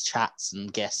and the chats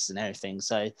and guests and everything.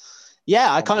 So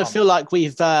yeah, I kind of feel like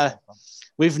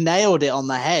we've nailed it on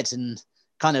the head and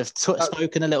kind of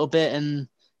spoken a little bit and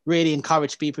really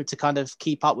encouraged people to kind of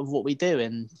keep up with what we do.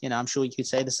 And, you know, I'm sure you could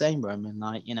say the same, Roman,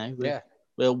 like, you know,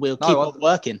 we'll keep on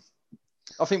working.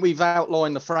 I think we've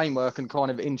outlined the framework and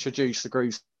kind of introduced the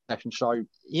groove session show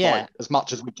as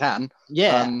much as we can.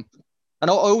 Yeah. And I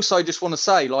also just want to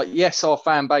say, like, yes, our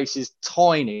fan base is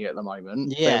tiny at the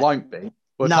moment. Yeah. There won't be.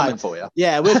 We're coming for you.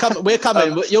 Yeah, we're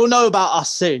coming. You'll know about us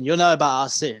soon. You know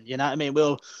what I mean?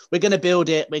 We're going to build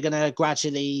it. We're going to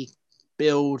gradually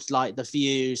build like the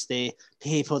views, the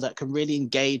people that can really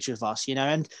engage with us, you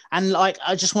know? And like,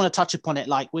 I just want to touch upon it.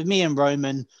 Like with me and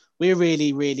Roman, we're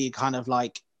really, really kind of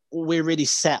like, we're really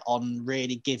set on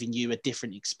really giving you a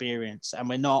different experience. And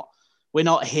we're not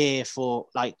here for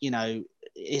like, you know,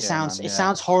 it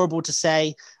sounds horrible to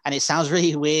say, and it sounds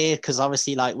really weird because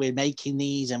obviously like we're making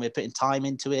these and we're putting time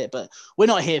into it, but we're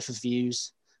not here for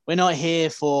views. We're not here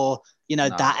for, you know,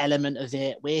 that element of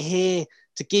it. We're here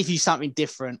to give you something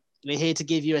different. We're here to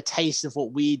give you a taste of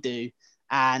what we do.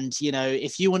 And, you know,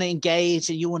 if you want to engage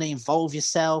and you want to involve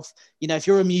yourself, you know, if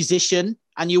you're a musician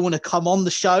and you want to come on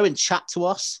the show and chat to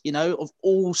us, you know, of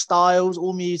all styles,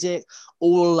 all music,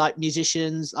 all like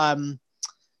musicians,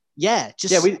 we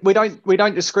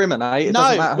don't discriminate. It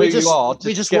doesn't matter who you are.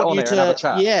 We just get on here and have a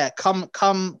chat. Yeah, come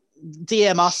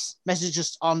DM us, message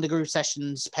us on the Groove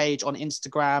Sessions page on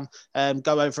Instagram.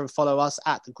 Go over and follow us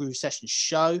at the Groove Sessions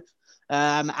Show.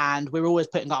 And we're always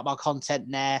putting up our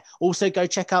content there. Also, go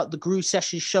check out the Groove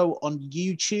Sessions Show on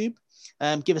YouTube.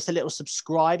 Give us a little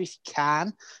subscribe if you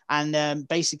can, and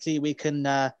basically we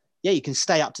can. You can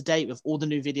stay up to date with all the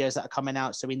new videos that are coming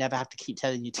out, so we never have to keep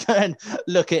telling you to go and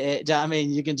look at it. Do you know what I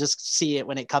mean? You can just see it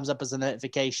when it comes up as a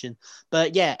notification.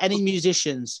 But yeah, any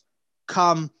musicians,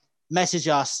 come message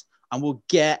us and we'll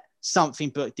get something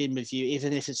booked in with you,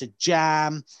 even if it's a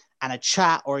jam and a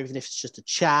chat, or even if it's just a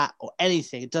chat or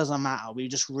anything. It doesn't matter. We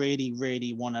just really,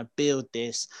 really want to build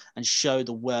this and show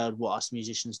the world what us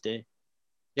musicians do.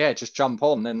 Yeah, just jump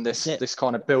on and this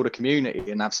kind of build a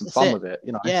community and have some fun with it,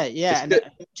 you know. Yeah. And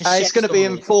it's going to be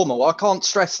informal. I can't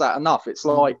stress that enough. It's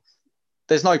like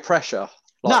there's no pressure.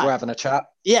 Like we're having a chat.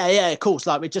 Yeah, of course.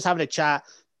 Like we're just having a chat.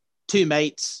 2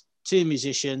 mates, 2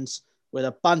 musicians with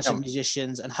a bunch of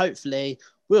musicians, and hopefully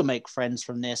we'll make friends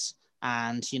from this,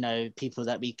 and you know, people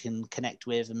that we can connect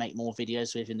with and make more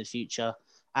videos with in the future.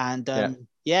 And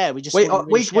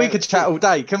we could chat all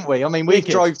day, couldn't we? I mean, we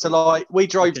drove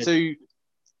to.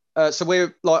 So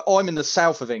we're like, I'm in the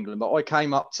south of England, but I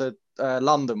came up to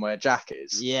London where Jack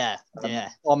is.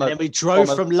 And then we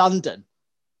drove from London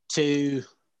to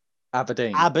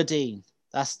Aberdeen.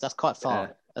 That's quite far.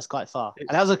 Yeah. That's quite far.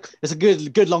 And it's a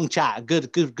good long chat, a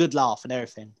good laugh and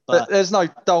everything. But there's no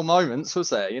dull moments, was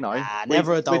there? You know,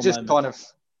 never a dull moment. We're just kind of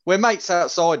we're mates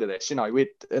outside of this, you know.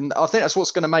 And I think that's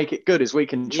what's going to make it good is we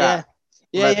can chat.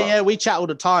 Yeah. We chat all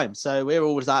the time, so we're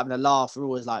always like having a laugh. We're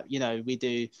always like, you know, we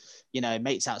do. You know,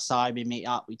 mates outside, we meet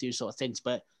up, we do sort of things,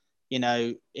 but you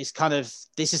know, it's kind of,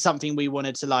 this is something we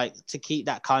wanted to keep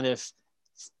that kind of,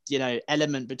 you know,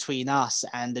 element between us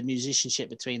and the musicianship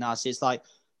between us. It's like,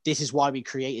 this is why we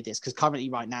created this, because currently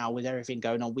right now with everything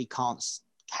going on, we can't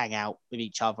hang out with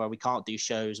each other. We can't do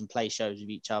shows and play shows with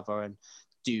each other and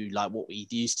do like what we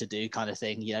used to do, kind of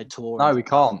thing, you know, tour. No, we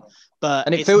can't. But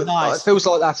and it's nice. It feels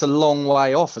like that's a long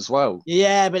way off as well.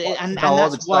 Yeah, but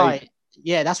that's why.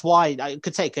 Yeah, that's why it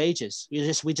could take ages.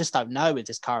 We just don't know with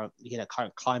this current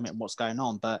climate and what's going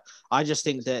on. But I just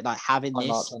think that like having So this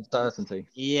much uncertainty.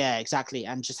 Yeah, exactly.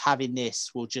 And just having this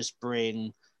will just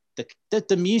bring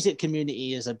the music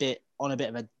community is a bit of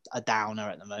a downer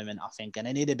at the moment, I think, and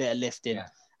they need a bit of lifting. Yeah.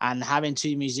 And having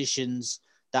two musicians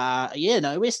that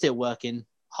we're still working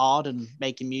hard and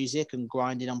making music and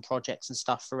grinding on projects and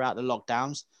stuff throughout the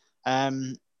lockdowns.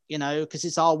 Because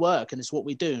it's our work and it's what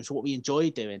we do, it's what we enjoy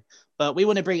doing. But we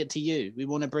want to bring it to you. We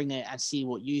want to bring it and see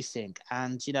what you think.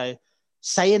 And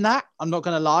saying that, I'm not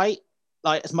going to lie,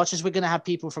 like as much as we're going to have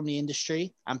people from the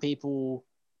industry and people,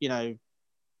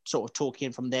 sort of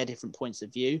talking from their different points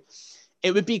of view,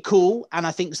 it would be cool. And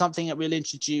I think something that we'll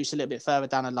introduce a little bit further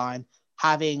down the line,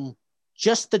 having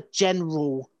just the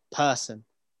general person,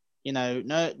 no,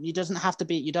 you don't have to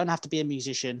be a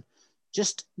musician,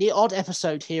 just the odd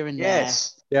episode here and there.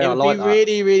 Yeah, it would be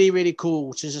really, really, really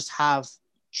cool to just have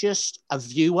just a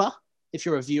viewer. If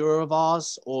you're a viewer of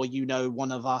ours or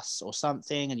one of us or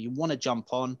something and you want to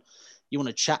jump on, you want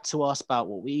to chat to us about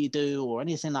what we do or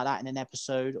anything like that in an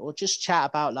episode, or just chat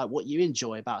about like what you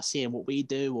enjoy about seeing what we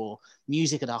do or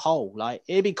music as a whole. Like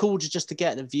it'd be cool to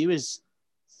get the viewers'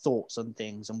 thoughts on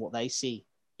things and what they see,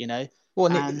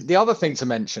 Well, and the other thing to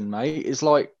mention, mate, is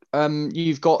like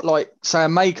you've got like, say, a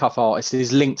makeup artist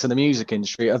is linked to the music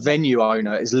industry, a venue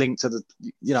owner is linked to the,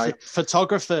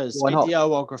 photographers,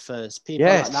 videographers, people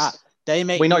like that. They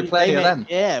make. We know plenty of them.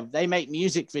 Yeah, they make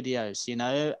music videos,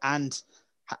 and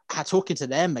talking to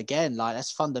them again, like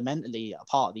that's fundamentally a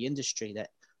part of the industry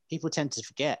that people tend to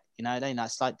forget.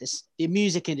 It's like this. The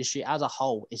music industry as a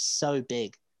whole is so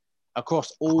big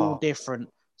across all different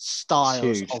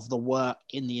styles of the work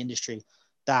in the industry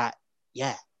that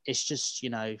it's just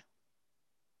I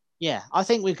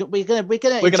think we're gonna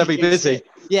be busy.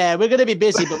 Yeah, we're gonna be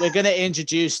busy, but we're gonna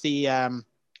introduce the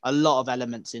a lot of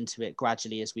elements into it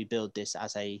gradually as we build this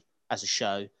as a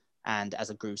show and as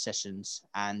a group sessions,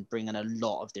 and bring in a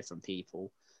lot of different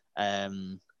people.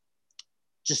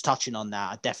 Just touching on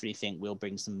that, I definitely think we'll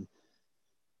bring some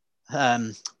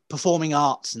performing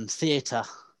arts and theatre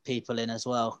people in as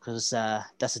well, because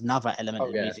that's another element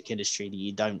of the music industry that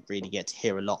you don't really get to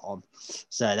hear a lot on.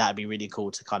 So that'd be really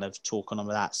cool to kind of talk on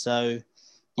with that. So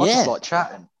I just like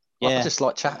chatting. Yeah. I just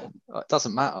like chatting. It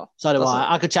doesn't matter. So do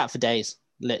I. I could chat for days.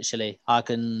 Literally, I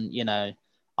can. You're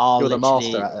the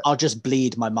master at it. I'll just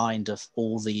bleed my mind of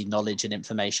all the knowledge and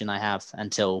information I have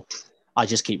until I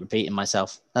just keep repeating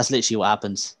myself. That's literally what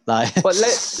happens. Like, but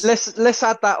let's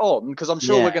add that on, because I'm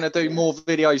sure we're going to do more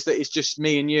videos that is just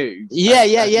me and you. Yeah.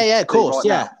 Of course,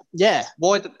 right yeah.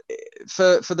 Why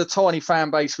for the tiny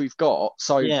fan base we've got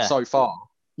so far?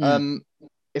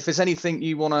 If there's anything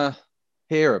you want to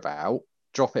hear about,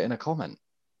 drop it in a comment.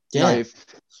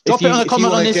 Drop it on a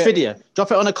comment on this video. Drop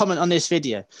it on a comment on this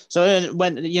video. So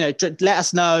when let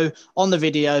us know on the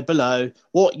video below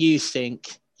what you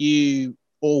think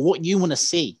or what you want to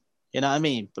see. You know what I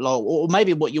mean? Or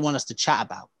maybe what you want us to chat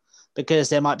about, because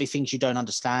there might be things you don't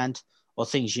understand or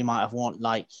things you might have want,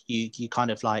 like you kind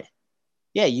of like,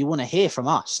 you want to hear from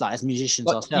us, like as musicians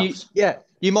ourselves.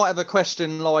 You might have a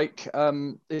question like,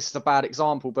 this is a bad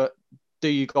example, but do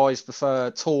you guys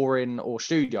prefer touring or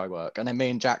studio work? And then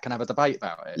me and Jack can have a debate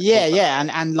about it.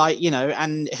 And like,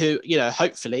 and who,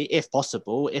 hopefully, if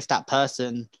possible, if that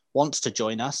person wants to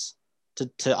join us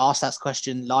to ask that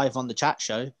question live on the chat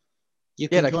show, you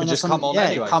can they can just come on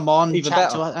anyway. Come on, even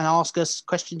chat to us and ask us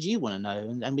questions you want to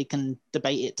know, and we can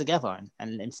debate it together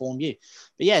and inform you.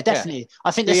 But definitely.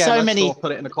 I think there's so many.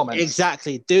 Put it in the comments.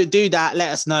 Exactly. Do that.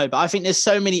 Let us know. But I think there's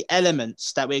so many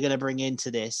elements that we're going to bring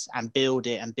into this and build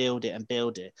it.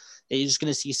 You're just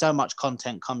going to see so much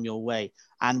content come your way.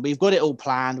 And we've got it all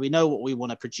planned. We know what we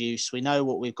want to produce. We know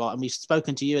what we've got. And we've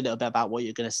spoken to you a little bit about what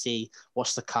you're going to see,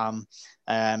 what's to come.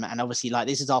 And obviously, like,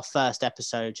 this is our first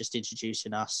episode, just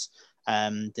introducing us.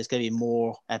 There's going to be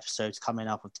more episodes coming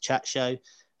up of the chat show.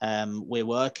 We're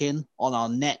working on our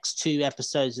next 2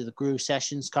 episodes of the Groove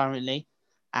Sessions currently.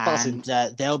 And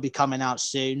they'll be coming out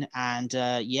soon. And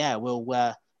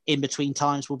we'll in between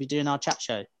times, we'll be doing our chat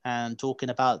show and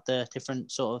talking about the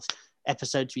different sort of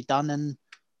episodes we've done and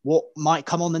what might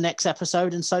come on the next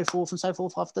episode and so forth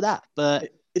after that. But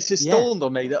it's just dawned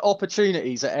on me that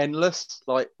opportunities are endless.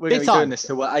 Like, we're going to be doing this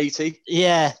till we're 80.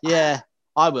 Yeah.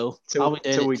 I will. Till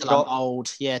I'm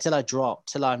old. Yeah, till I drop.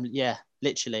 Till I'm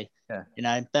literally.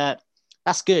 Yeah. But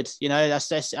that's good. I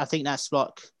think that's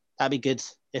that'd be good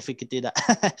if we could do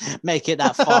that. Make it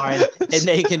that far in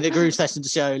making the Groove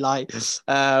Sessions show. Like,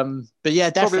 but yeah,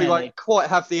 definitely. Probably won't quite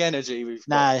have the energy we've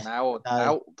got now or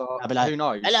out, but like, who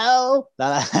knows? Hello,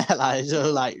 like it's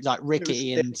all like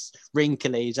rickety and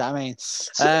wrinkly. Do you know what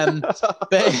I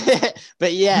mean?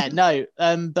 But yeah, no.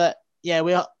 But yeah,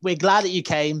 we're glad that you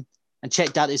came and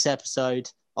checked out this episode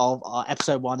of our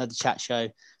episode 1 of the chat show.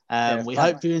 We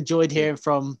hope you enjoyed hearing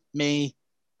from me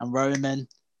and Roman,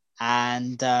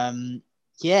 and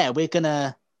we're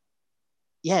gonna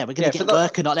get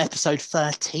working on episode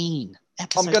 13.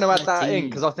 I'm going to add that in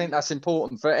because I think that's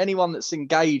important for anyone that's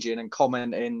engaging and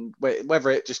commenting,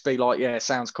 whether it just be like, yeah,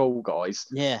 sounds cool, guys.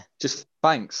 Yeah. Just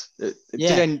thanks.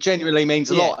 It genuinely means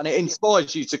a lot, and it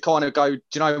inspires you to kind of go, do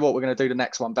you know what, we're going to do the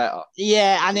next one better.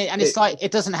 Yeah, and it's like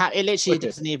it literally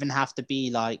doesn't even have to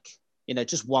be like,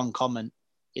 just one comment,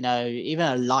 even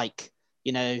a like.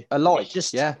 A like,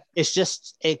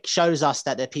 it shows us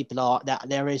that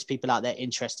there is people out there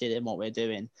interested in what we're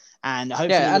doing, and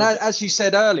hopefully, and as you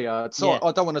said earlier, I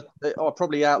don't want to. I'll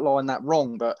probably outline that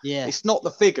wrong, but it's not the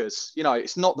figures.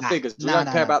 It's not the figures. We don't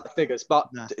care about the figures, but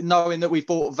knowing that we've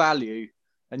brought value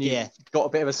and you've got a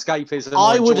bit of escapism.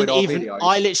 I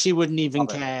literally wouldn't even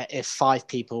care if 5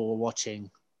 people were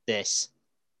watching this,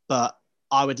 but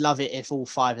I would love it if all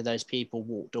 5 of those people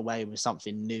walked away with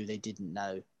something new they didn't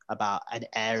know about an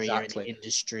area in the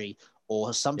industry,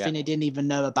 or something they didn't even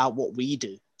know about what we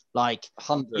do. Like,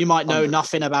 you might know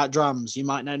nothing about drums, you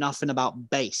might know nothing about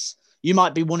bass, you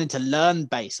might be wanting to learn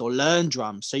bass or learn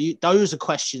drums. So those are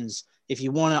questions. If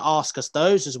you want to ask us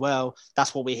those as well,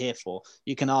 that's what we're here for.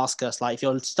 You can ask us, like, if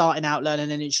you're starting out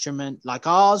learning an instrument like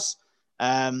ours,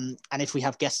 and if we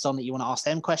have guests on that you want to ask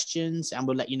them questions, and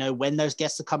we'll let you know when those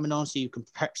guests are coming on, so you can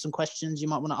prep some questions you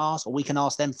might want to ask, or we can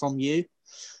ask them from you.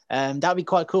 That'd be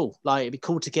quite cool. Like, it'd be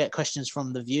cool to get questions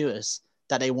from the viewers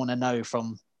that they want to know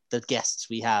from the guests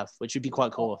we have, which would be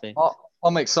quite cool, I think.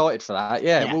 I'm excited for that.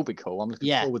 Yeah, it will be cool. I'm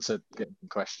looking forward to getting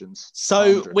questions.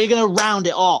 So we're going to round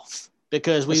it off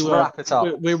because we wrap it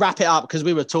up because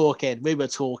we were talking,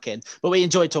 but we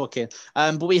enjoyed talking.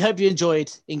 But we hope you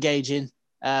enjoyed engaging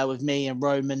with me and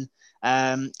Roman.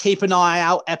 Keep an eye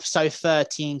out, episode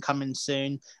 13 coming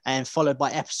soon, and followed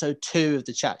by episode 2 of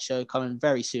the chat show coming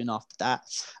very soon after that.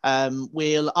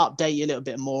 We'll update you a little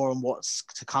bit more on what's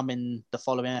to come in the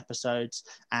following episodes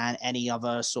and any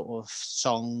other sort of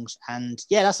songs. And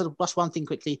yeah, that's one thing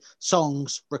quickly.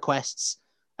 Songs requests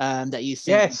that you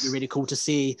think would be really cool to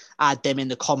see, add them in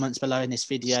the comments below in this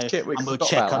video, and we'll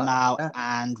check them out.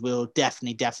 And we'll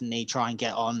definitely try and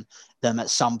get on them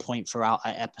at some point throughout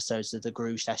our episodes of the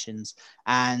Groove Sessions.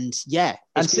 And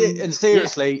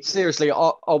seriously,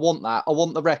 I want that. I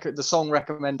want the song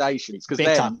recommendations, because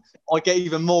then I get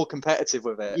even more competitive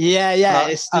with it.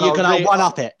 You're gonna one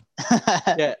up it.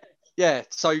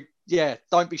 So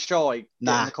don't be shy.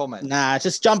 Get in the comments.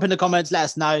 Just jump in the comments, let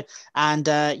us know. And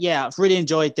I've really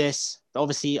enjoyed this. But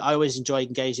obviously, I always enjoy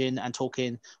engaging and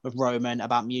talking with Roman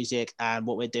about music and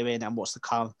what we're doing and what's to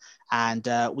come. And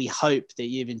we hope that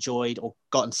you've enjoyed or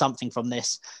gotten something from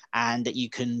this, and that you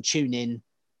can tune in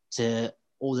to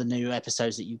all the new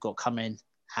episodes that you've got coming.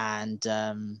 And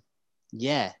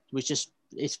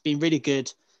it's been really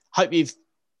good. Hope you've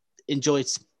enjoyed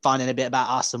finding a bit about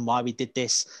us and why we did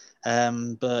this.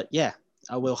 But yeah,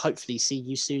 I will hopefully see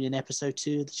you soon in episode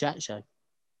 2 of the chat show.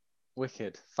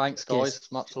 Wicked. Thanks, guys.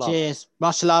 Cheers. Much love. Cheers.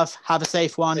 Much love. Have a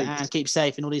safe one and keep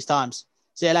safe in all these times.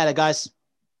 See you later, guys.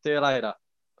 See you later.